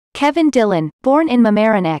Kevin Dillon, born in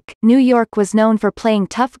Mamaroneck, New York, was known for playing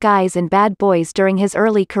tough guys and bad boys during his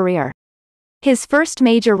early career. His first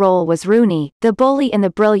major role was Rooney, the bully in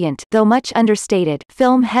the brilliant, though much understated,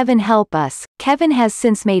 film Heaven Help Us. Kevin has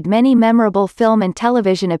since made many memorable film and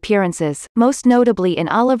television appearances, most notably in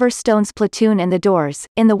Oliver Stone's Platoon and The Doors,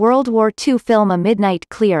 in the World War II film A Midnight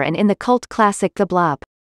Clear, and in the cult classic The Blob.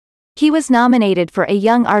 He was nominated for a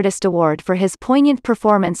Young Artist Award for his poignant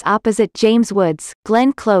performance opposite James Woods,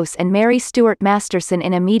 Glenn Close and Mary Stuart Masterson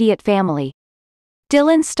in Immediate Family.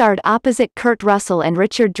 Dillon starred opposite Kurt Russell and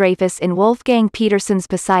Richard Dreyfuss in Wolfgang Petersen's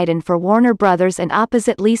Poseidon for Warner Brothers and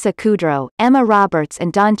opposite Lisa Kudrow, Emma Roberts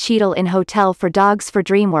and Don Cheadle in Hotel for Dogs for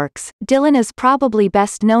DreamWorks. Dillon is probably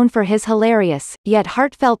best known for his hilarious, yet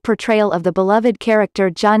heartfelt portrayal of the beloved character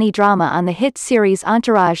Johnny Drama on the hit series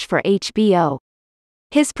Entourage for HBO.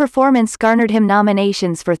 His performance garnered him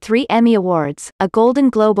nominations for 3 Emmy Awards, a Golden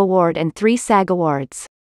Globe Award and 3 SAG Awards.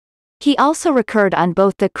 He also recurred on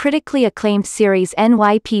both the critically acclaimed series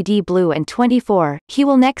NYPD Blue and 24. He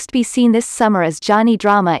will next be seen this summer as Johnny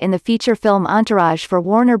Drama in the feature film Entourage for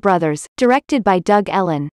Warner Brothers, directed by Doug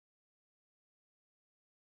Ellen.